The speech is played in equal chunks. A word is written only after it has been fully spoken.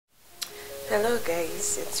Hello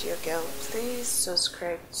guys, it's your girl. Please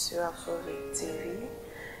subscribe to Afrobeat TV.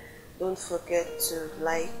 Don't forget to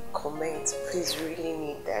like, comment. Please really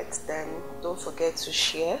need that. Then don't forget to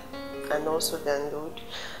share and also download.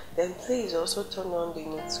 Then please also turn on the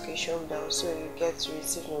notification bell so you get to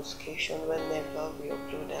receive notification whenever we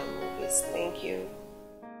upload our movies. Thank you.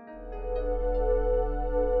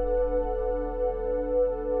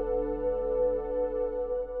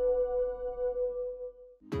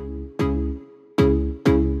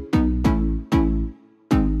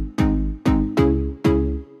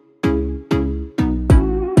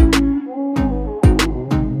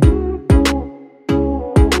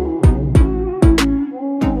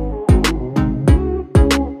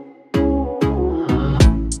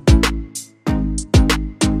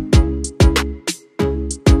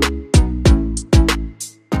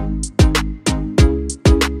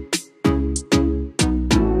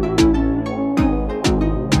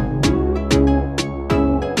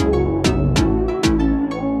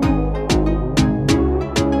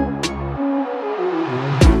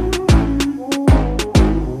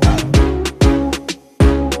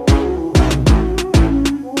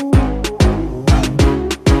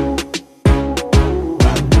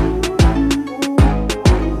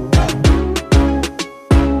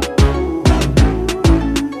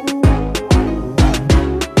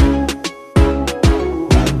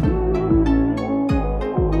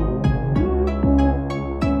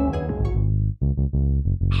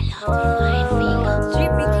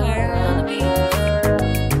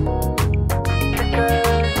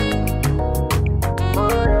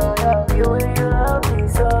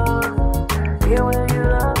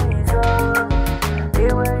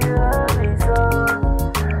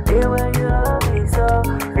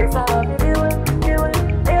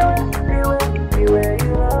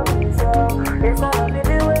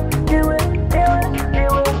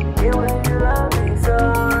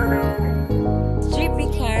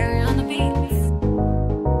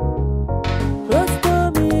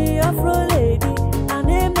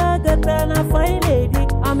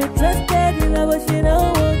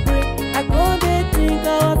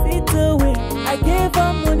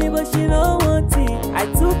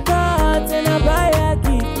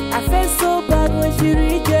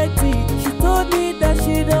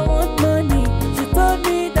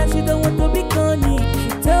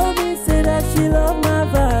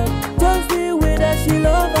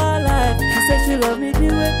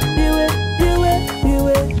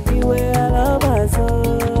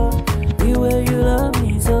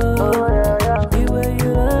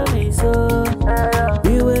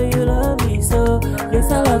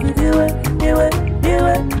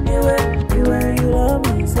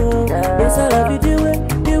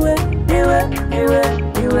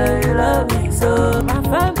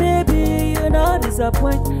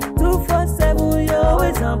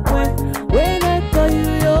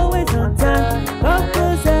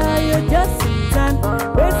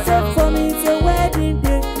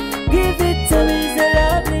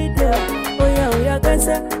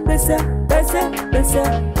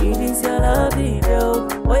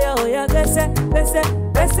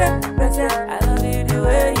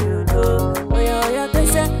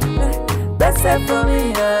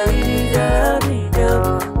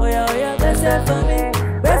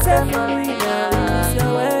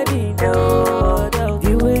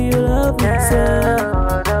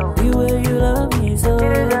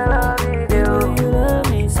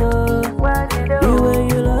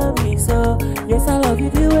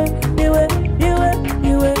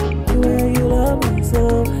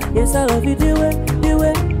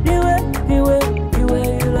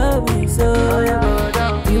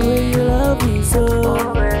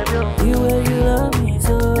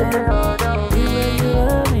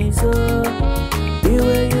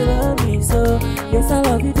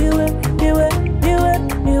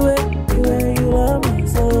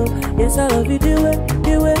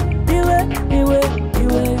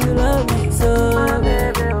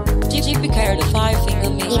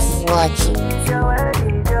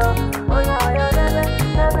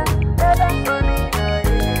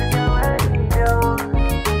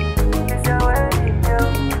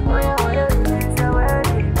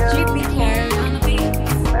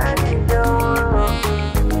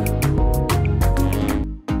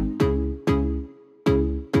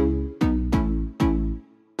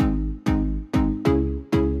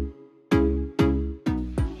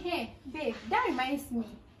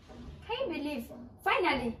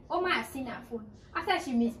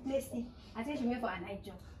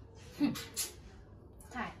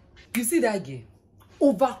 You see that girl?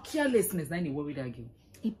 Over carelessness, na any worry that girl.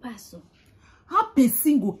 It pass. How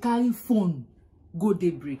person go carry phone go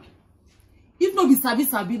daybreak? If not be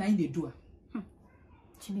sabi, na in dey do her.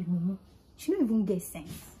 She be mumu. She don't even get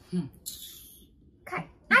sense. Kai.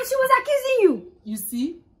 And she was accusing you. You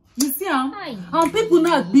see, and people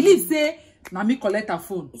now believe say na me collect her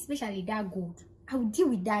phone. Especially that gold. I will deal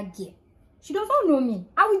with that girl. She doesn't know me.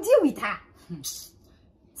 I will deal with her.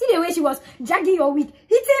 See the way she was dragging your wig,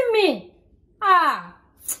 hitting me. Ah,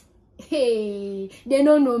 hey, they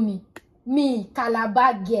don't know me. Me,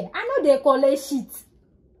 Calabar girl. I know they collect shit.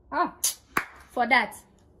 Ah, for that.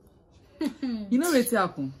 You know what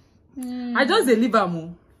happen? I just deliver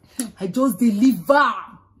mo. I just deliver.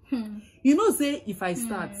 You know, say if I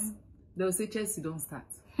start, they'll say Chelsea don't start.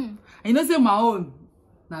 And you know, say my own,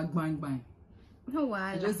 na bang. No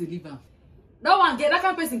why? I just deliver. That one get that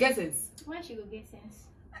kind of person get sense. Why she go get sense?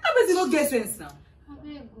 That kind of person don't get sense now. I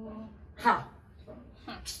better go. Ha.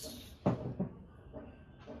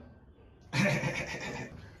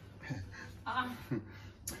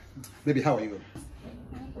 Baby, how are you?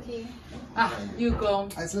 Okay. You come.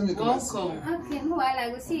 I said, let me come. Welcome. Okay, no while I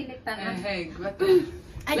will see you later now. Hey, good.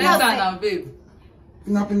 I Later know. now, babe.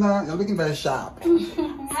 Pina, you're looking very sharp.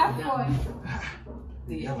 Have fun.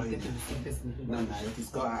 No, it is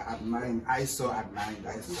called admiring. I saw admiring.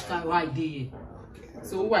 Why did? Okay.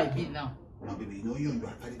 So who I be now? No, baby, you know you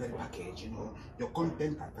are very, very packaged. You know, your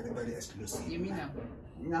content are very, very exclusive. You mean now?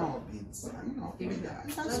 Now, it's, you know,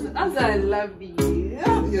 That's I love you.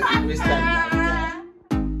 Yeah, waste time.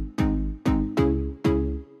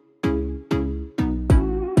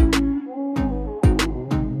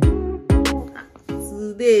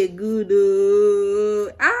 Today good.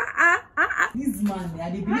 This man, I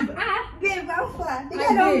believe. Babe, how far?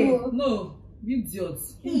 No, you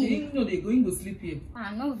idiots. You know they going to sleep here.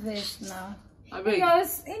 No verse now. I beg.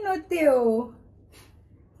 Because he no tell.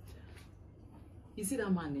 You see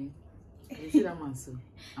that man, You see that man, so?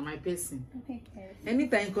 Am I person?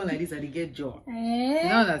 Anytime you come like this, I get joy. You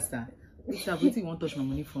don't understand? Which I think you won't touch my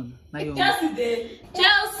money phone. Now you're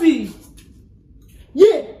Chelsea!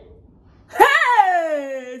 Yeah!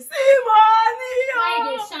 Hey! See money! Why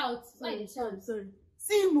they shout? Why they shout? Sorry.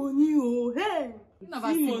 See money, oh! Hey! You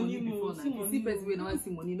never see money before now. You see person wey never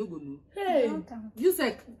see money, no go know. Hey! You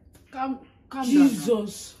say, calm down.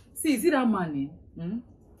 Jesus! See, you see that man, You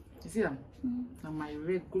see that? Now my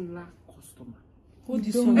regular customer. Who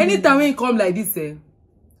this one? Anytime when you come like this,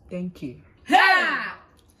 thank you. Hey!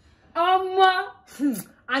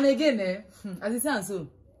 And again, as you say so,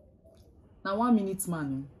 now 1 minute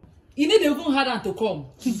man. You need even harder to come.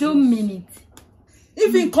 You don't mean it.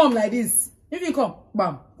 If he come like this, if he come,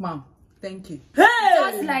 bam, bam, thank you. Hey!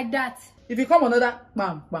 Just like that. If you come another,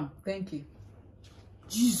 bam, bam, thank you.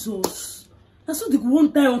 Jesus! That's what they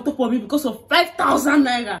won't die on top of me because of 5,000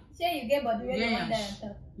 naira. Say you get body when you want die on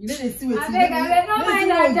top. You know they see what I beg, no mind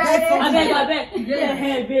that. I beg. Yeah,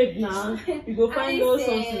 hey, babe, now. You go find those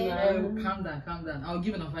something now. Calm down. I'll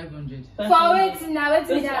give it 500. For waiting now, wait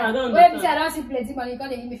me now. Wait, I don't see plenty money. You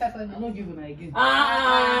can't give me 500. I'm not giving her again.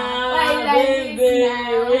 Baby,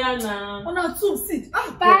 where now? On our two sit.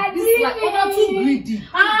 Paddy, on our two greedy.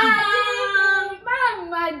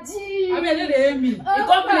 Mama G. I mean, they hear me. You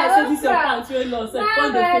come here and say this your pants wey lost. So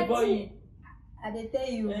come dey favor you. I dey tell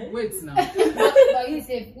you. Wait now. But you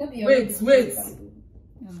say no be your.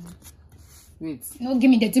 Wait. No give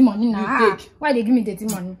me dirty money now. You take. Why they give me dirty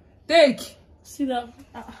money? Take. See that?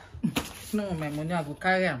 No, my money I go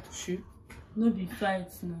carry and push you. No be fight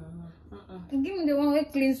now. Give me the one wey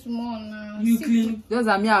clean small now. You clean.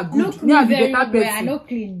 Just me are good. Look Me are the very better well. I person. no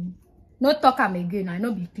clean. No talk am again. I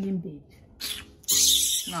no be clean babe.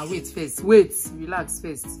 Now wait first. Wait. Relax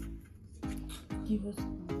first. Give us.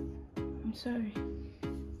 I'm sorry.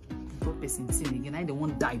 Poor person sin again. I don't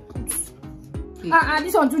want die put.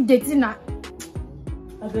 This one too dirty now.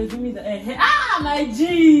 I beg, give me the my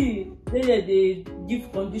G. They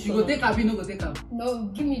give condition. You go take her, no go take her. No,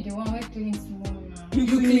 give me the one wey clean small now. You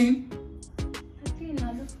clean? I clean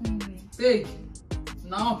now. Look me. Take.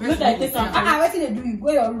 Now person. Look, I take her. What did they do? You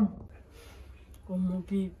go your room. Oh my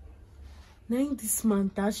babe. Now this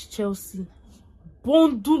man dash Chelsea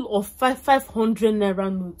bundle of 500 naira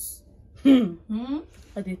notes.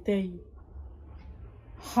 I dey tell you.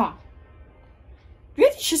 Ha!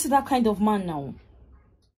 Where did she see that kind of man now?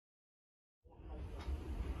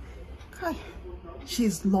 Hi.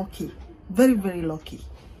 She's lucky. Very, very lucky.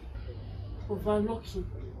 Over lucky.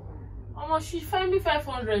 She find me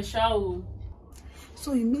 500 shall.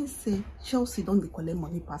 So you mean say Chelsea don't collect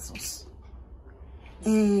money pass us?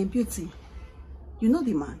 Beauty, you know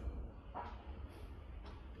the man?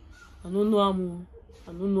 I don't know him.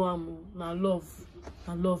 Na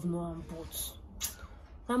love no am, but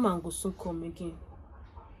that man go soon come again.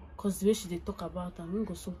 Cause the way she dey talk about him, he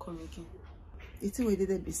go soon come again. It's the way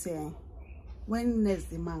they be saying, when next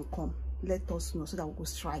the man come, let us know so that we go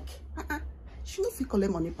strike. She will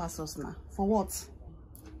collect money pass us now. For what?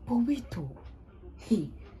 But wait, hey,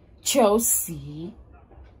 Chelsea,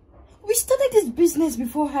 we started this business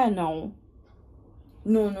before her now.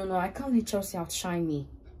 No, I can't let Chelsea outshine me.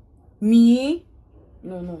 Me?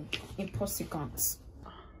 No, impossible.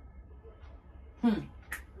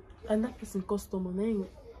 And that person customer, name.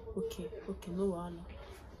 Okay, no wahala.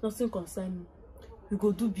 Nothing concern me. We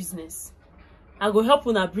go do business. I go help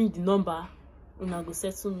una bring the number. Una go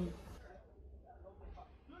settle me.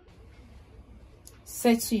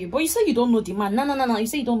 Settle you? But you say you don't know the man. No. You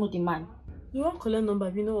say you don't know the man. You want collect number?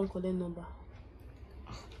 We no want collect number.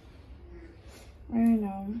 I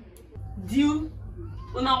know. Deal?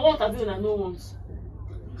 Una want or una no want?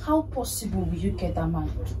 How possible will you get that man?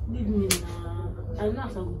 Leave me now. I know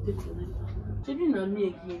as I go pay for later. Maybe na me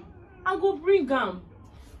again. I go bring am.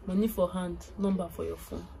 Money for hand, number for your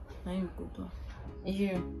phone. Now you go do.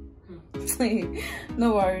 You.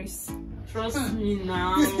 No worries. Trust me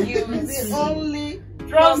now. You the only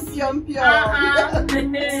Trust champion. I'm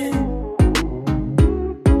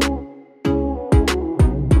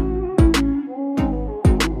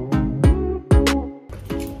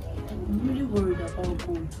really worried about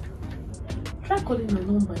gold. Try calling my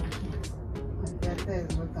number again. That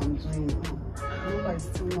is what I'm doing now. Number is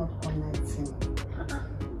still not connecting.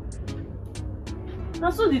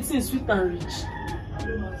 That's what the thing sweet and rich.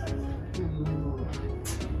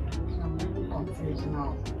 I'm really confused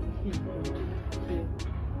now.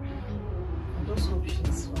 I just hope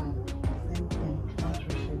she's fine. Same thing, not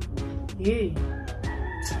reachable. Hey.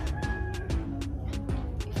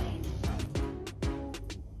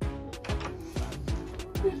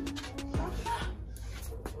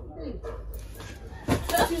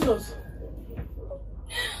 Jesus.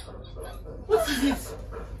 What is it?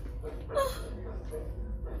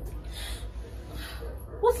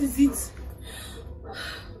 What is it?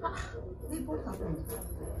 What happened?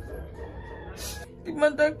 The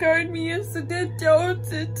man that carried me yesterday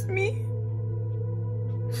doubted me.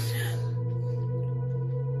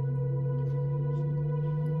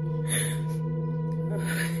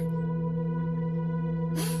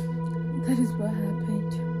 That is what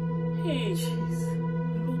happened. Hey, jeez.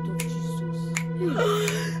 Lord of Jesus. Hey.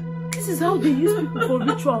 This is how they use people for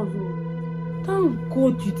rituals. Thank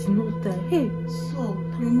God you did not die. Hey. So,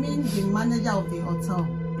 you mean the manager of the hotel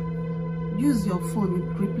use your phone in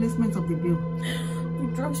replacement of the bill? The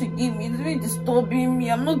drugs you gave me is really disturbing me.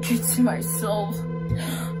 I'm not getting myself.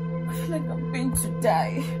 I feel like I'm going to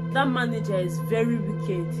die. That manager is very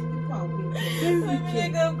wicked. People are wicked. Very I feel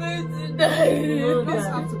wicked. like I'm going to die. You just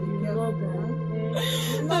have to be careful.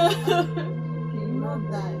 You will not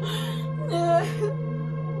die.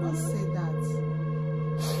 Don't say that.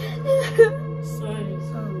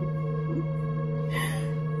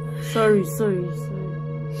 Sorry.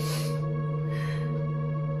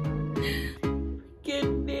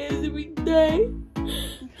 Goodness, we die.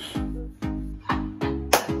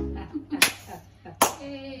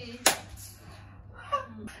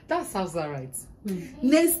 That sounds alright.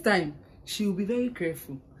 Next time, she will be very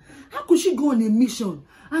careful. How could she go on a mission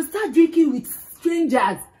and start drinking with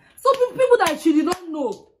strangers? Some people that she did not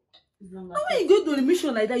know. And when you go to a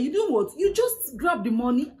mission like that, you do what? You just grab the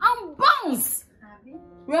money and bounce.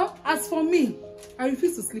 Well, as for me, I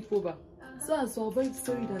refuse to sleep over. So I saw a very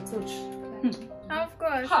story that touch. Of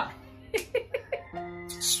course. Ha!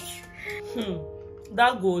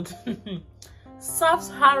 That gold serves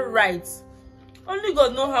her right. Only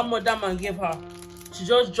God knows how much that man gave her. She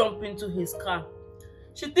just jumped into his car.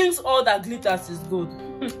 She thinks all that glitters is gold.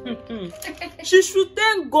 She should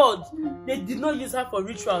thank God they did not use her for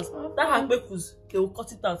rituals. That her pekus, they will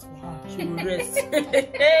cut it out for her. She will rest.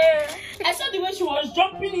 I saw the way she was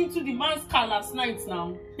jumping into the man's car last night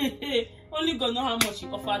now. Only God knows how much he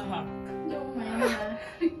offered her.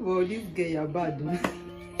 Well, this girl, you're bad.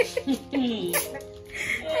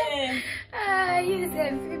 You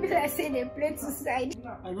said people are saying they play to side.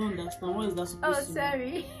 I don't understand. What is that supposed to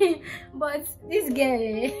Sorry. But this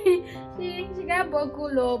girl, she got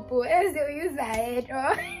buckle up. Else they'll use her head.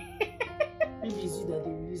 Maybe it's you that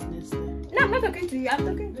they will use next time. No, I'm not talking to you. I'm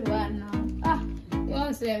talking to her now.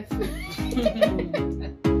 Yourself.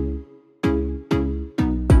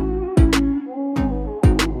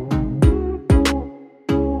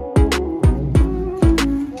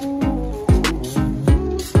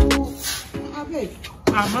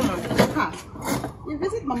 Mama. You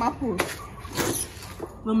visit Mama Pool.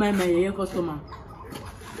 No mind my customer.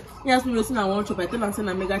 He asked me what I want chop. I tell him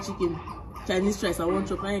I mega chicken, Chinese rice. I want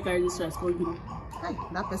chop. I carry this rice for you. Hey,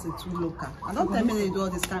 that person too local. I don't tell me they do all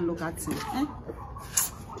this kind of local thing. Eh?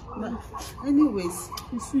 But anyways,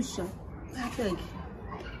 It's sweet, sha. I beg.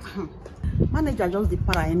 Manager just the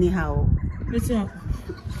para anyhow. Listen.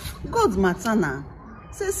 God matter now.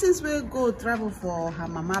 Say since we go travel for her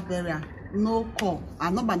mama burial, no call.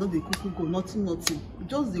 And nobody know the cuckoo go, nothing.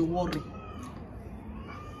 Just the worry.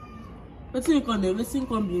 Wetin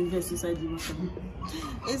come be invest inside the matter?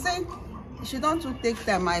 He said she don't to take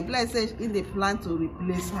time. My bless say in the plan to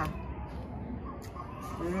replace her.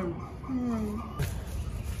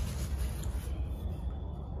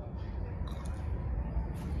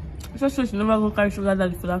 So she never go carry sugar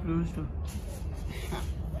daddy for that promotion.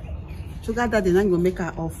 Sugar daddy now go make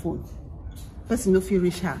her off phone. Person no feel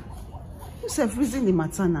reach her. You self reason the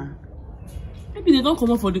matter now. Maybe they don't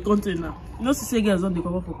come up for the country now. You know, say girls don't they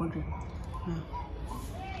come up for country.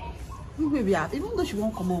 Even though she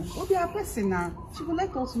won't come up, we'll be a person now. She will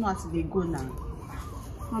let us know as they go now.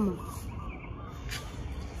 Mama,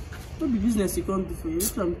 what be business you can't do for you?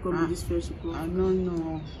 Which time come with this friendship? I don't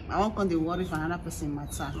know. I won't come to worry for another person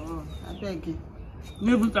matter. Oh. I beg you.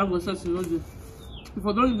 Maybe time go search you know this. If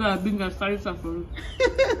I don't do that, I bring a carry stuff for you.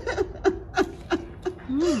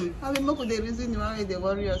 I mean, most of the reason why they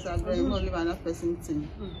worry us are going to leave another person thing.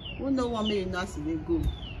 Who know what may you know as they go.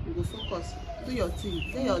 You go focus. Do your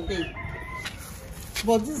thing. Do your day.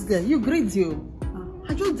 But this girl, you great you.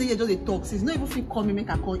 I just did just a talk. She's not even feel call me, make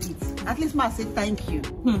her call eat. At least ma say thank you.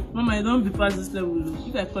 Mama, you don't be past this level.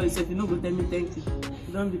 If I call yourself, you don't go tell me thank you.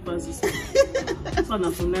 You don't be past this level. That's one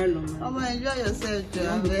of the nylon. Mama, enjoy yourself, Joe.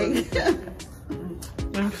 I beg.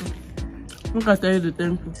 Thank you. Look at you the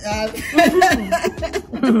thank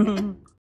you.